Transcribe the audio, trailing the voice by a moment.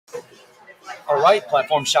Alright,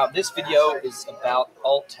 Platform Shop, this video is about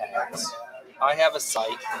alt tags. I have a site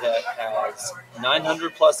that has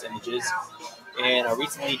 900 plus images, and I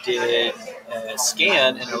recently did a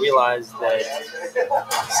scan and I realized that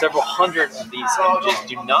several hundred of these images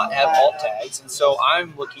do not have alt tags, and so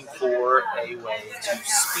I'm looking for a way to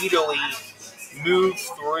speedily move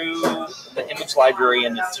through the image library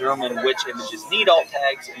and determine which images need alt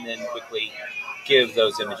tags and then quickly give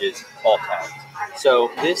those images alt tags. So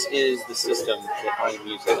this is the system that I am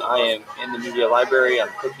using. I am in the media library. I'm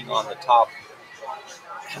clicking on the top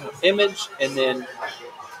image, and then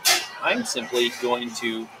I'm simply going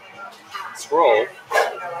to scroll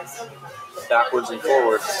backwards and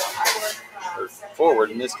forwards, or forward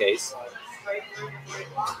in this case,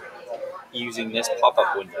 using this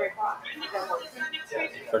pop-up window.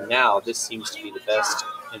 For now, this seems to be the best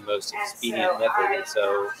and most expedient method, and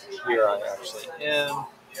so here I actually am.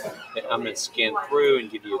 And I'm going to scan through and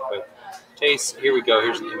give you a quick taste. Here we go.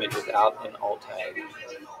 Here's an image without an alt tag. And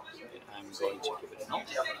I'm going to give it an alt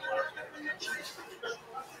tag.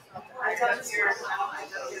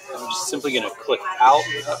 I'm just simply going to click out.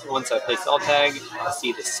 Once I place the alt tag, I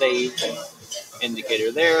see the save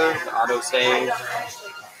indicator there, the auto save.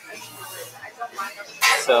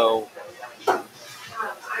 So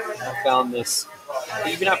I found this,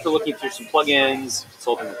 even after looking through some plugins,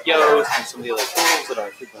 consulting with Yoast and some of the other tools that I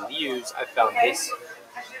frequently use, I found this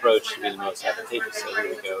approach to be the most advantageous. So here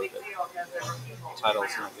we go. The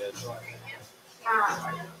title's not good.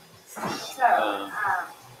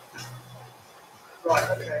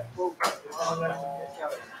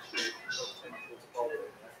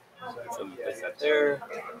 So we place that there.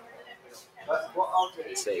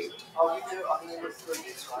 It's saved.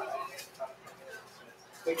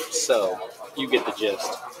 So you get the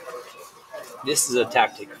gist. This is a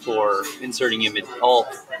tactic for inserting image alt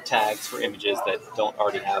tags for images that don't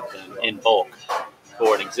already have them in bulk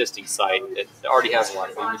for an existing site that already has a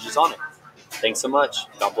lot of images on it. Thanks so much.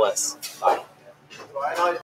 God bless. Bye.